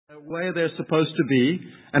where they're supposed to be.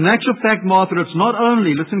 In actual fact, Martha, it's not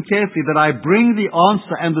only, listen carefully, that I bring the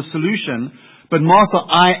answer and the solution, but Martha,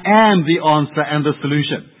 I am the answer and the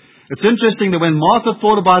solution. It's interesting that when Martha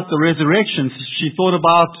thought about the resurrection, she thought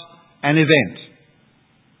about an event.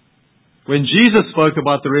 When Jesus spoke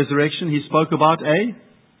about the resurrection, he spoke about I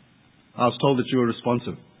was told that you were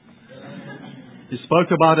responsive. He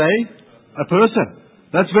spoke about a person.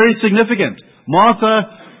 That's very significant.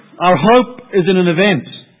 Martha, our hope is in an event.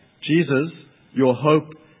 Jesus, your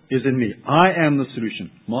hope is in me. I am the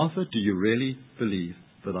solution. Martha, do you really believe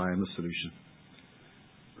that I am the solution?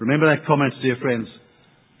 Remember that comment, dear friends.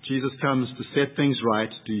 Jesus comes to set things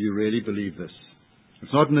right. Do you really believe this?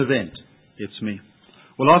 It's not an event. It's me.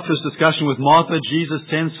 Well, after this discussion with Martha, Jesus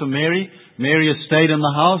sends for Mary. Mary has stayed in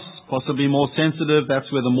the house, possibly more sensitive. That's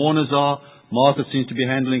where the mourners are. Martha seems to be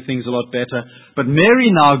handling things a lot better. But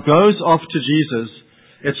Mary now goes off to Jesus.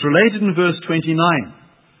 It's related in verse 29.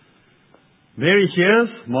 Mary hears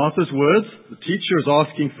Martha's words. The teacher is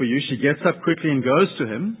asking for you. She gets up quickly and goes to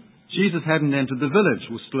him. Jesus hadn't entered the village,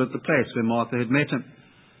 was still at the place where Martha had met him.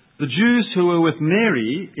 The Jews who were with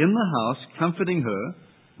Mary in the house, comforting her,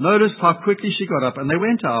 noticed how quickly she got up, and they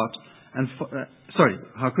went out.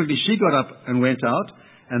 How quickly she got up and went out,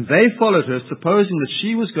 and they followed her, supposing that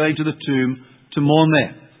she was going to the tomb to mourn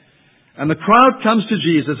there. And the crowd comes to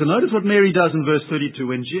Jesus, and notice what Mary does in verse 32.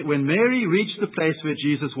 When Mary reached the place where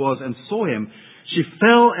Jesus was and saw him, she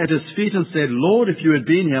fell at his feet and said, Lord, if you had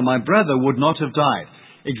been here, my brother would not have died.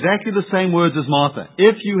 Exactly the same words as Martha.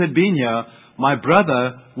 If you had been here, my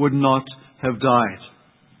brother would not have died.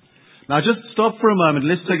 Now just stop for a moment.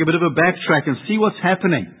 Let's take a bit of a backtrack and see what's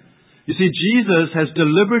happening. You see, Jesus has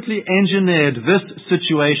deliberately engineered this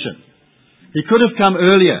situation. He could have come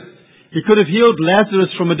earlier. He could have healed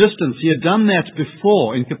Lazarus from a distance. He had done that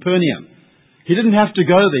before in Capernaum. He didn't have to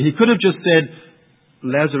go there. He could have just said,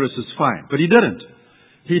 Lazarus is fine. But he didn't.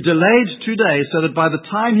 He delayed 2 days so that by the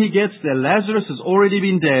time he gets there, Lazarus has already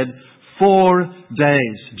been dead 4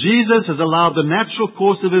 days. Jesus has allowed the natural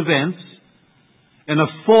course of events in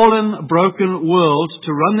a fallen, broken world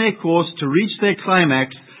to run their course, to reach their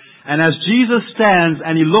climax. And as Jesus stands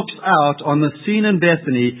and he looks out on the scene in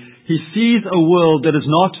Bethany, he sees a world that is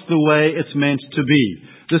not the way it's meant to be.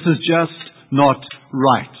 This is just not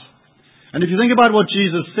right. And if you think about what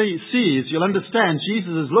Jesus sees, you'll understand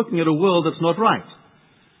Jesus is looking at a world that's not right.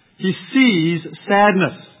 He sees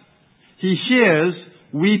sadness. He hears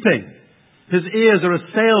weeping. His ears are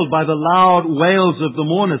assailed by the loud wails of the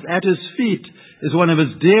mourners. At his feet is one of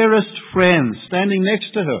his dearest friends standing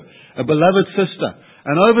next to her, a beloved sister.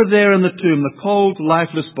 And over there in the tomb, the cold,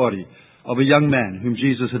 lifeless body of a young man whom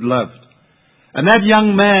Jesus had loved. And that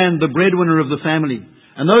young man, the breadwinner of the family.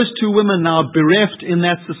 And those two women now bereft in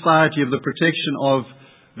that society of the protection of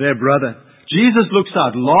their brother. Jesus looks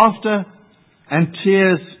out. Laughter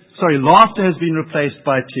has been replaced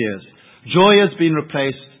by tears. Joy has been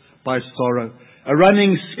replaced by sorrow. A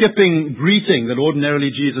running, skipping greeting that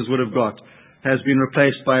ordinarily Jesus would have got has been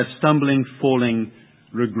replaced by a stumbling, falling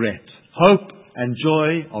regret. Hope and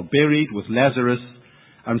joy are buried with Lazarus.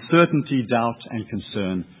 Uncertainty, doubt, and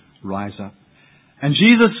concern rise up. And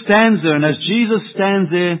Jesus stands there, and as Jesus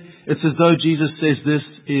stands there, it's as though Jesus says, this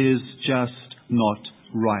is just not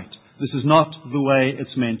right. This is not the way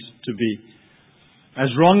it's meant to be.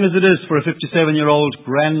 As wrong as it is for a 57-year-old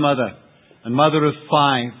grandmother and mother of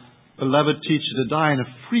 5, beloved teacher, to die in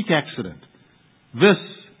a freak accident, this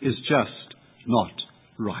is just not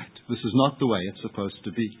right. This is not the way it's supposed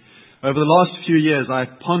to be. Over the last few years,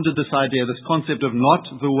 I've pondered this idea, this concept of not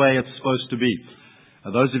the way it's supposed to be.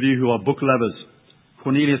 Those of you who are book lovers,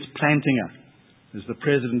 Cornelius Plantinga is the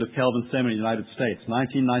president of Calvin Seminary in the United States.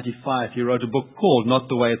 1995, he wrote a book called Not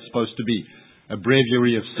the Way It's Supposed to Be, a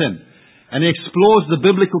breviary of sin. And he explores the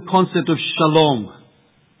biblical concept of shalom.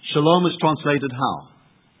 Shalom is translated how?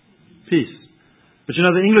 Peace. But you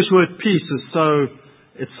know, the English word peace is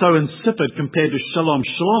so insipid compared to shalom.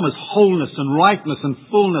 Shalom is wholeness and rightness and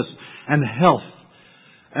fullness and health.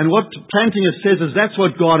 And what Plantinga says is that's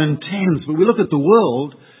what God intends. But we look at the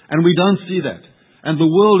world and we don't see that. And the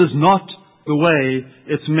world is not the way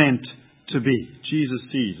it's meant to be. Jesus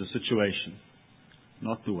sees a situation,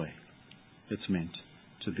 not the way it's meant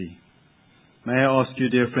to be. May I ask you,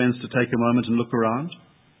 dear friends, to take a moment and look around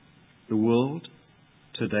the world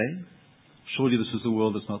today? Surely this is a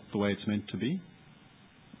world that's not the way it's meant to be.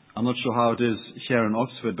 I'm not sure how it is here in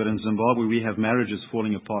Oxford, but in Zimbabwe we have marriages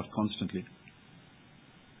falling apart constantly.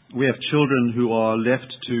 We have children who are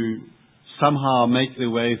left to somehow make their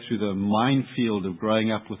way through the minefield of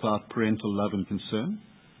growing up without parental love and concern.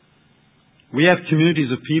 We have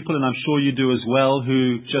communities of people, and I'm sure you do as well,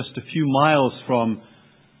 who just a few miles from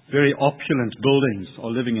very opulent buildings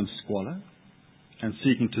are living in squalor and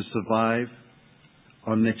seeking to survive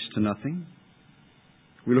on next to nothing.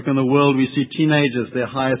 We look in the world, we see teenagers, their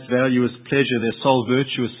highest value is pleasure, their sole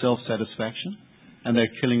virtue is self-satisfaction, and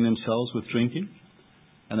they're killing themselves with drinking,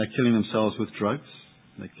 and they're killing themselves with drugs,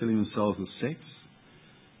 and they're killing themselves with sex.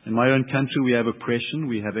 In my own country, we have oppression,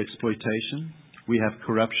 we have exploitation, we have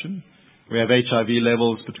corruption, we have HIV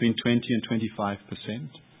levels between 20 and 25%.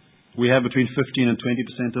 We have between 15 and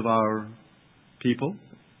 20% of our people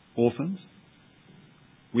orphans.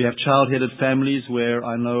 We have child-headed families where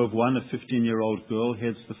I know of one, a 15-year-old girl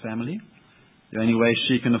heads the family. The only way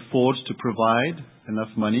she can afford to provide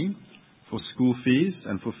enough money for school fees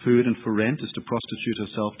and for food and for rent is to prostitute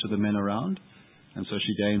herself to the men around. And so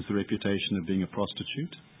she gains the reputation of being a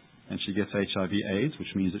prostitute. And she gets HIV/AIDS,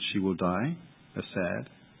 which means that she will die a sad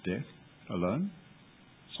death alone.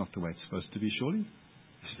 It's not the way it's supposed to be, surely.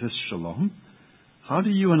 Is this shalom? How do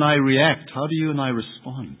you and I react? How do you and I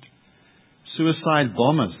respond? Suicide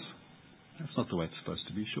bombers. That's not the way it's supposed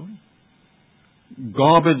to be, surely.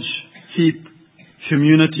 Garbage heap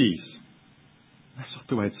communities. That's not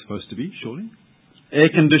the way it's supposed to be, surely.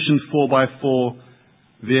 Air-conditioned 4x4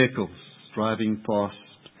 vehicles driving past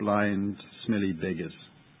blind, smelly beggars.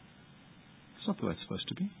 It's not the way it's supposed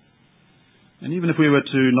to be. And even if we were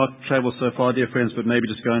to not travel so far, dear friends, but maybe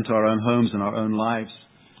just go into our own homes and our own lives,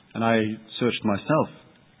 and I searched myself,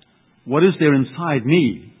 what is there inside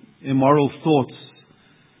me? Immoral thoughts,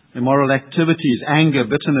 immoral activities, anger,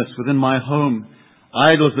 bitterness within my home,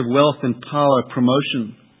 idols of wealth and power,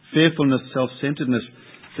 promotion, fearfulness, self-centeredness.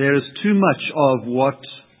 There is too much of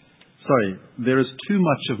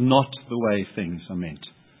not the way things are meant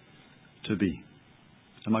to be.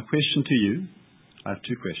 And my question to you, I have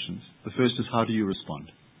two questions. The first is, how do you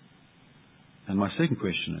respond? And my second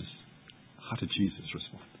question is, how did Jesus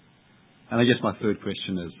respond? And I guess my third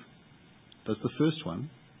question is, does the first one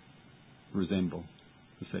resemble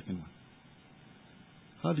the second one?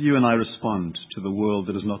 How do you and I respond to the world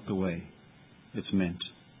that is not the way it's meant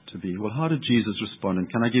to be? Well, how did Jesus respond? And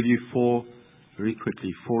can I give you very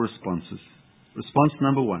quickly, four responses? Response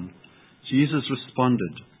number one, Jesus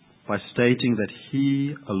responded by stating that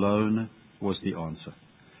He alone was the answer.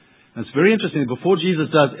 And it's very interesting. Before Jesus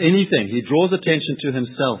does anything, He draws attention to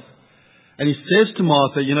Himself. And He says to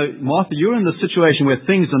Martha, Martha, you're in the situation where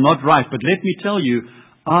things are not right, but let me tell you,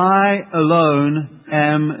 I alone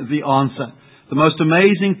am the answer. The most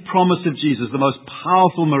amazing promise of Jesus, the most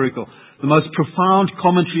powerful miracle, the most profound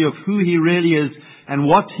commentary of who He really is and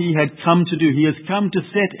what He had come to do. He has come to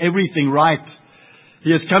set everything right.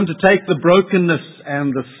 He has come to take the brokenness and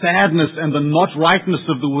the sadness and the not rightness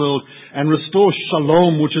of the world and restore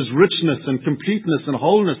shalom, which is richness and completeness and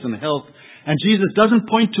wholeness and health. And Jesus doesn't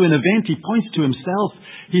point to an event, He points to Himself.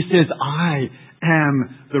 He says, I am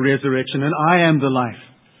the resurrection and I am the life.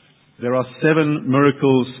 There are 7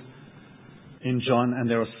 miracles in John and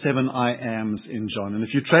there are 7 I ams in John. And if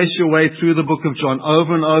you trace your way through the book of John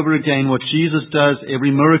over and over again, what Jesus does, every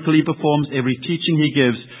miracle He performs, every teaching He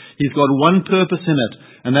gives, He's got one purpose in it,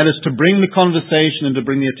 and that is to bring the conversation and to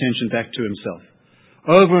bring the attention back to Himself.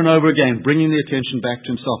 Over and over again, bringing the attention back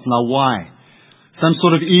to Himself. Now why? Some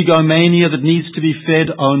sort of egomania that needs to be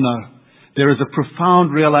fed? Oh no. There is a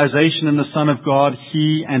profound realization in the Son of God,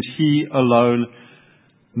 He and He alone.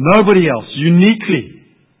 Nobody else uniquely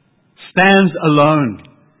stands alone.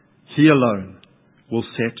 He alone will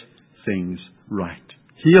set things right.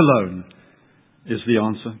 He alone is the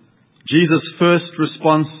answer. Jesus' first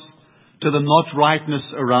response to the not rightness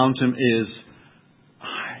around Him is,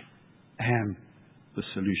 I am the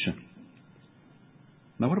solution.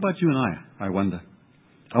 Now what about you and I wonder?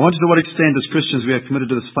 I wonder to what extent as Christians we are committed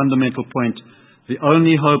to this fundamental point. The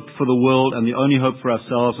only hope for the world and the only hope for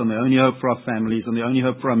ourselves and the only hope for our families and the only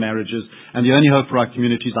hope for our marriages and the only hope for our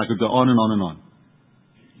communities, I could go on and on and on,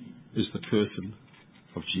 is the person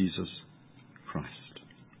of Jesus Christ.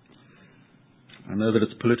 I know that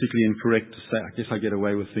it's politically incorrect to say, I guess I get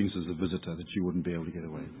away with things as a visitor that you wouldn't be able to get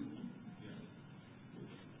away with.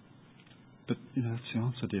 But, that's the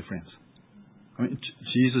answer, dear friends. I mean,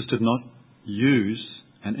 Jesus did not use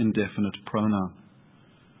an indefinite pronoun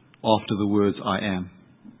after the words I am.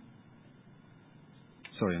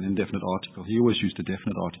 Sorry, an indefinite article. He always used a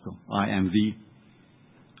definite article. I am the.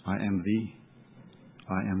 I am the.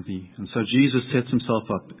 I am the. And so Jesus sets Himself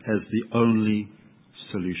up as the only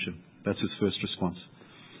solution. That's His first response.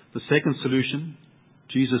 The second solution,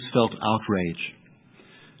 Jesus felt outrage.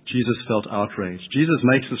 Jesus felt outrage. Jesus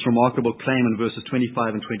makes this remarkable claim in verses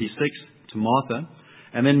 25 and 26 to Martha.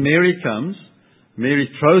 And then Mary comes. Mary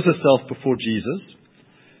throws herself before Jesus.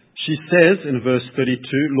 She says in verse 32,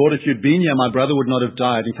 Lord, if you'd been here, my brother would not have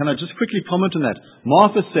died. And can I just quickly comment on that?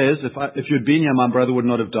 Martha says, if you'd been here, my brother would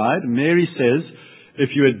not have died. Mary says,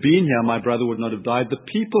 if you had been here, my brother would not have died. The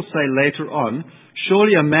people say later on,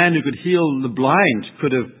 surely a man who could heal the blind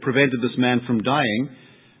could have prevented this man from dying.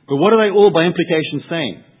 But what are they all by implication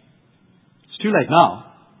saying? It's too late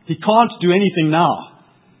now. He can't do anything now.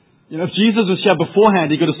 If Jesus was here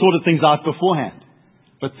beforehand, he could have sorted things out beforehand.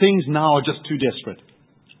 But things now are just too desperate.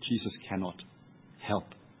 Jesus cannot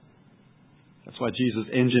help. That's why Jesus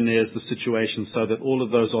engineers the situation so that all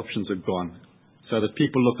of those options are gone. So that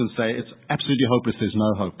people look and say, it's absolutely hopeless, there's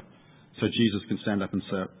no hope. So Jesus can stand up and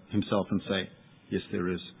say, himself and say, yes,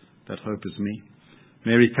 there is. That hope is me.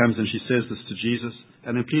 Mary comes and she says this to Jesus.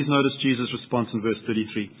 And then please notice Jesus' response in verse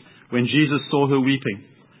 33. When Jesus saw her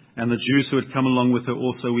weeping, and the Jews who had come along with her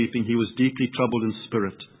also weeping, he was deeply troubled in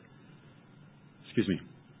spirit.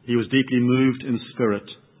 He was deeply moved in spirit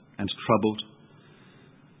and troubled.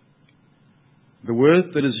 The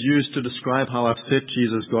word that is used to describe how upset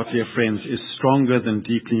Jesus got, dear friends, is stronger than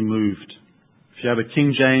deeply moved. If you have a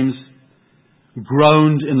King James,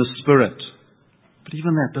 groaned in the spirit. But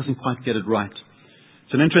even that doesn't quite get it right.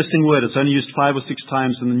 It's an interesting word. It's only used 5 or 6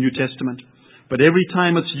 times in the New Testament. But every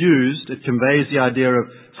time it's used, it conveys the idea of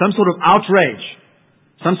some sort of outrage,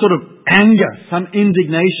 some sort of anger, some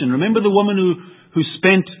indignation. Remember the woman who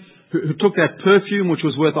took that perfume which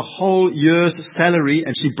was worth a whole year's salary,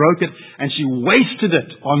 and she broke it and she wasted it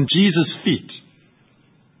on Jesus' feet.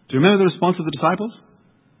 Do you remember the response of the disciples?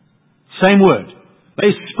 Same word.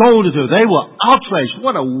 They scolded her. They were outraged.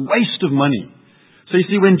 What a waste of money. So you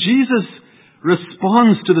see, when Jesus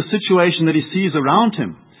responds to the situation that he sees around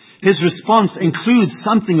him, his response includes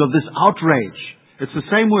something of this outrage. It's the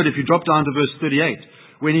same word if you drop down to verse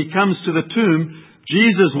 38. When he comes to the tomb,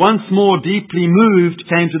 Jesus, once more deeply moved,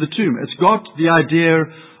 came to the tomb. It's got the idea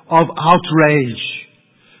of outrage.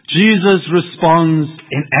 Jesus responds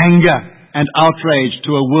in anger and outrage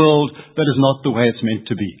to a world that is not the way it's meant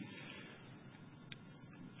to be.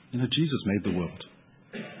 Jesus made the world.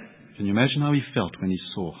 Can you imagine how he felt when he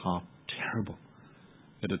saw how terrible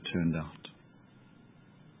it had turned out?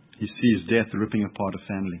 He sees death ripping apart a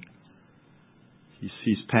family. He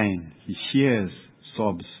sees pain. He hears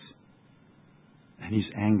sobs. And he's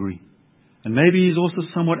angry. And maybe he's also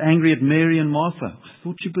somewhat angry at Mary and Martha. I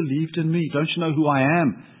thought you believed in me. Don't you know who I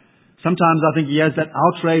am? Sometimes I think he has that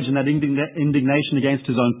outrage and that indignation against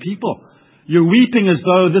his own people. You're weeping as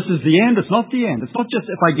though this is the end. It's not the end. It's not just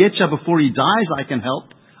if I get you before he dies, I can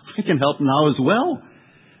help. I can help now as well.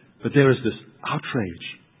 But there is this outrage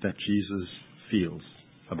that Jesus feels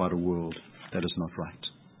about a world that is not right.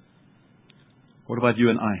 What about you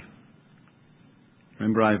and I?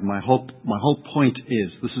 Remember, my whole point is,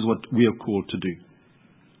 this is what we are called to do.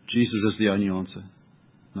 Jesus is the only answer.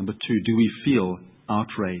 Number 2, do we feel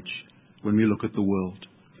outrage when we look at the world?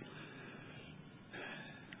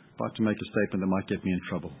 I'd like to make a statement that might get me in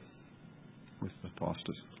trouble with the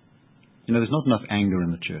pastors. There's not enough anger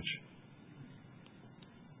in the church.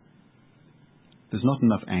 There's not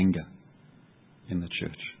enough anger in the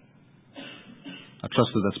church. I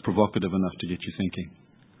trust that that's provocative enough to get you thinking.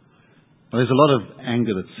 Well, there's a lot of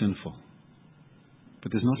anger that's sinful.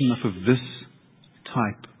 But there's not enough of this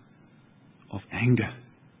type of anger,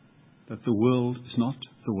 that the world is not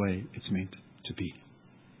the way it's meant to be.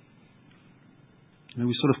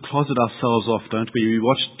 We sort of closet ourselves off, don't we? We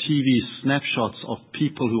watch TV snapshots of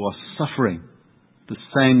people who are suffering the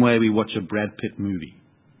same way we watch a Brad Pitt movie.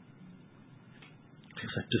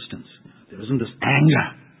 There's that distance. There isn't this anger.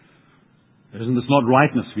 There isn't this not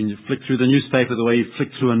rightness when you flick through the newspaper the way you flick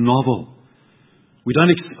through a novel. We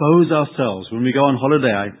don't expose ourselves. When we go on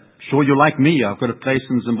holiday, I'm sure you're like me. I've got a place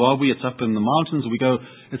in Zimbabwe. It's up in the mountains. We go,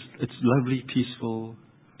 it's lovely, peaceful.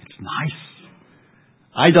 It's nice.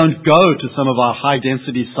 I don't go to some of our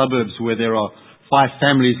high-density suburbs where there are 5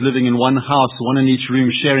 families living in one house, one in each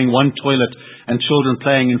room, sharing one toilet, and children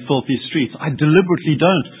playing in filthy streets. I deliberately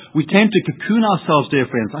don't. We tend to cocoon ourselves,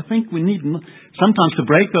 dear friends. I think we need sometimes to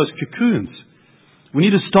break those cocoons. We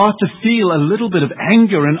need to start to feel a little bit of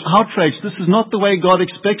anger and outrage. This is not the way God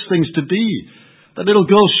expects things to be. That little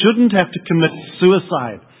girl shouldn't have to commit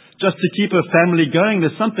suicide just to keep her family going.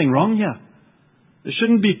 There's something wrong here. There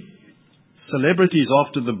shouldn't be celebrities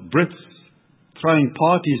after the Brits throwing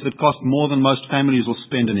parties that cost more than most families will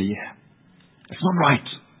spend in a year. It's not right.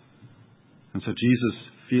 And so Jesus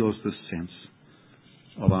feels this sense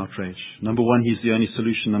of outrage. Number 1, he's the only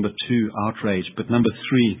solution. Number 2, outrage. But number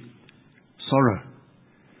 3, sorrow.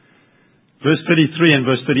 Verse 33 and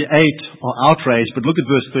verse 38 are outrage, but look at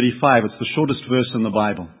verse 35. It's the shortest verse in the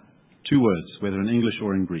Bible. 2 words, whether in English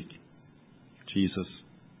or in Greek. Jesus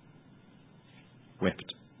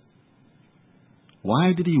wept.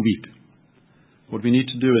 Why did he weep? What we need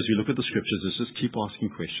to do as we look at the scriptures is just keep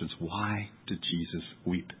asking questions. Why did Jesus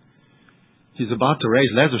weep? He's about to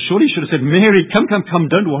raise Lazarus. Surely he should have said, Mary, come,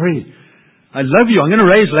 don't worry. I love you. I'm going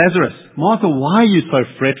to raise Lazarus. Martha, why are you so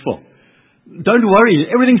fretful? Don't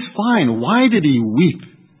worry. Everything's fine. Why did he weep?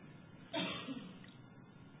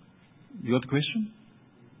 You got the question?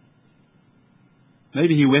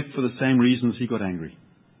 Maybe he wept for the same reasons he got angry.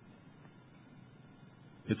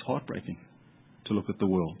 It's heartbreaking to look at the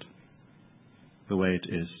world the way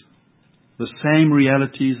it is. The same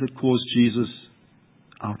realities that caused Jesus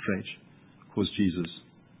outrage caused Jesus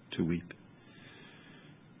to weep.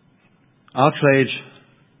 Outrage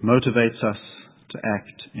motivates us to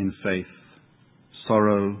act in faith.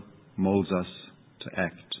 Sorrow molds us to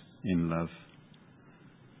act in love.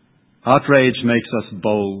 Outrage makes us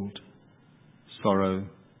bold. Sorrow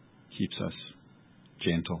keeps us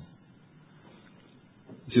gentle.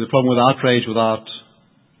 See, the problem with outrage without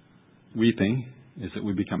weeping is that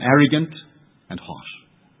we become arrogant and harsh.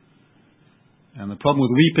 And the problem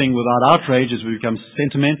with weeping without outrage is we become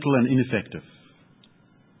sentimental and ineffective.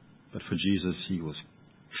 But for Jesus, he was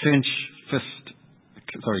clenched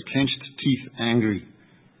teeth angry.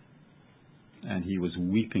 And he was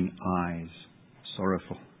weeping eyes,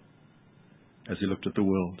 sorrowful, as he looked at the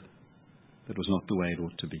world that was not the way it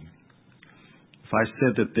ought to be. If I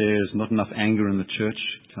said that there's not enough anger in the church,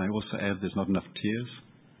 can I also add there's not enough tears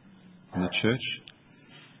in the church?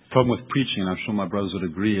 The problem with preaching, and I'm sure my brothers would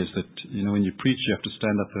agree, is that, when you preach, you have to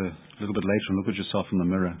stand up a little bit later and look at yourself in the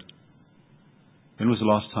mirror. When was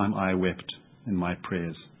the last time I wept in my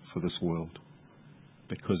prayers for this world?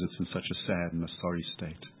 Because it's in such a sad and a sorry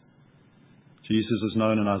state. Jesus is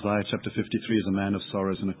known in Isaiah chapter 53 as a man of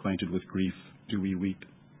sorrows and acquainted with grief. Do we weep?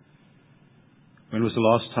 When was the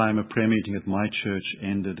last time a prayer meeting at my church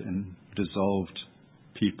ended and dissolved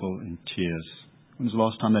people in tears? When was the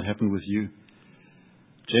last time that happened with you?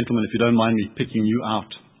 Gentlemen, if you don't mind me picking you out,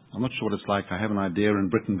 I'm not sure what it's like. I have an idea in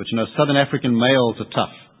Britain, but Southern African males are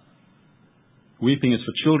tough. Weeping is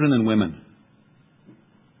for children and women.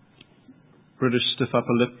 British stiff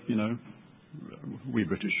upper lip, we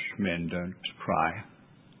British men don't cry.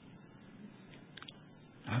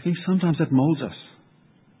 I think sometimes that molds us.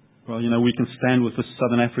 Well, we can stand with the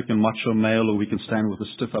Southern African macho male, or we can stand with the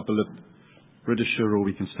stiff upper lip Britisher, or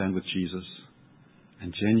we can stand with Jesus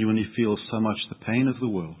and genuinely feel so much the pain of the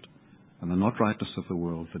world and the not rightness of the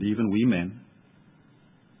world that even we men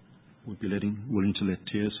would be willing to let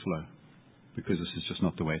tears flow, because this is just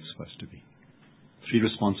not the way it's supposed to be. 3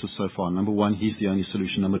 responses so far. Number 1, he's the only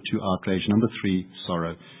solution. Number 2, outrage. Number 3,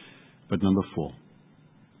 sorrow. But number 4,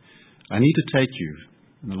 I need to take you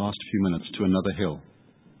in the last few minutes to another hill.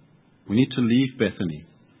 We need to leave Bethany.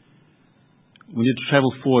 We need to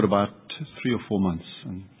travel forward about 3 or 4 months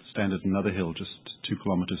and stand at another hill just 2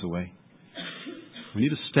 kilometers away. We need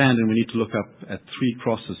to stand and we need to look up at 3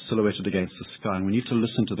 crosses silhouetted against the sky, and we need to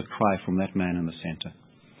listen to the cry from that man in the center.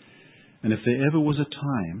 And if there ever was a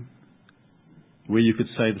time where you could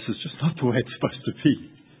say this is just not the way it's supposed to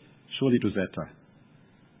be, surely it was that time.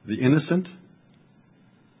 The innocent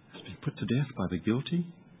has been put to death by the guilty.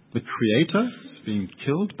 The Creator is being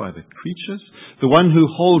killed by the creatures. The one who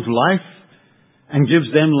holds life and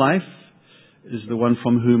gives them life is the one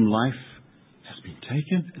from whom life has been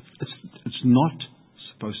taken. It's not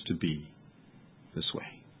supposed to be this way.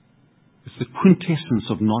 It's the quintessence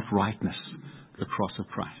of not rightness, the cross of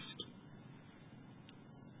Christ.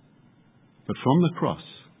 But from the cross,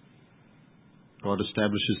 God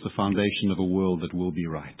establishes the foundation of a world that will be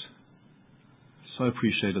right. So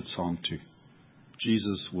appreciated Psalm 2.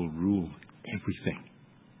 Jesus will rule everything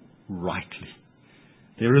rightly.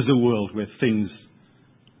 There is a world where things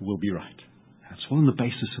will be right. That's all on the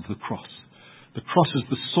basis of the cross. The cross is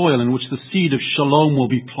the soil in which the seed of shalom will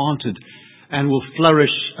be planted and will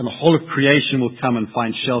flourish, and the whole of creation will come and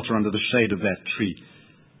find shelter under the shade of that tree.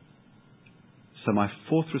 So my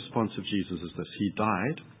 4th response of Jesus is this. He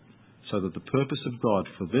died so that the purpose of God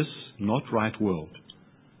for this not right world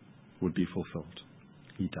would be fulfilled.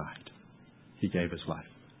 He died. He gave his life.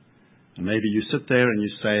 And maybe you sit there and you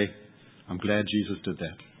say, I'm glad Jesus did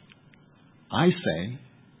that. I say,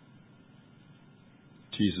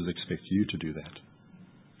 Jesus expects you to do that.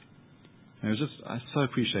 And I so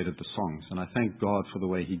appreciated the songs, and I thank God for the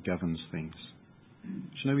way he governs things.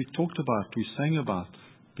 We sang about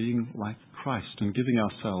being like Christ and giving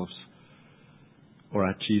ourselves. All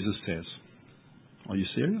right, Jesus says, are you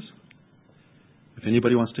serious? If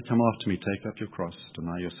anybody wants to come after me, take up your cross,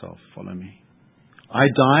 deny yourself, follow me. I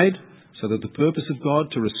died so that the purpose of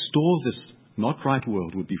God to restore this not right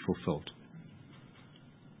world would be fulfilled.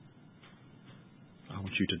 I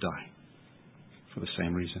want you to die for the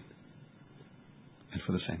same reason and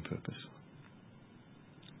for the same purpose.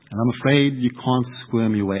 And I'm afraid you can't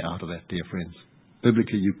squirm your way out of that, dear friends.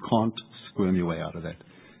 Biblically, you can't squirm your way out of that.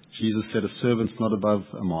 Jesus said a servant's not above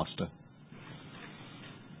a master.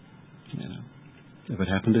 If it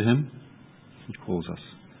happened to him, he calls us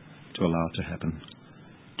to allow it to happen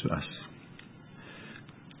to us.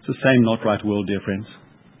 It's the same not right world, dear friends.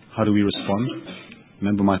 How do we respond?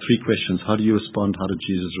 Remember my 3 questions. How do you respond? How did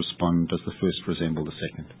Jesus respond? Does the first resemble the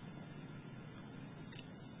second?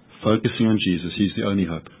 Focusing on Jesus. He's the only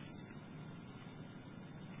hope.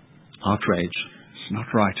 Outrage. It's not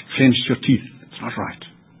right. Clench your teeth. It's not right.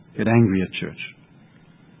 Get angry at church.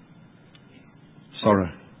 Sorrow.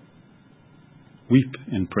 Weep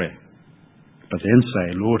in prayer. But then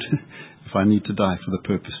say, Lord, if I need to die for the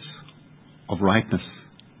purpose of rightness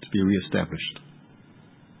to be reestablished,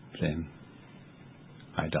 then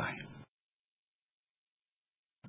I die.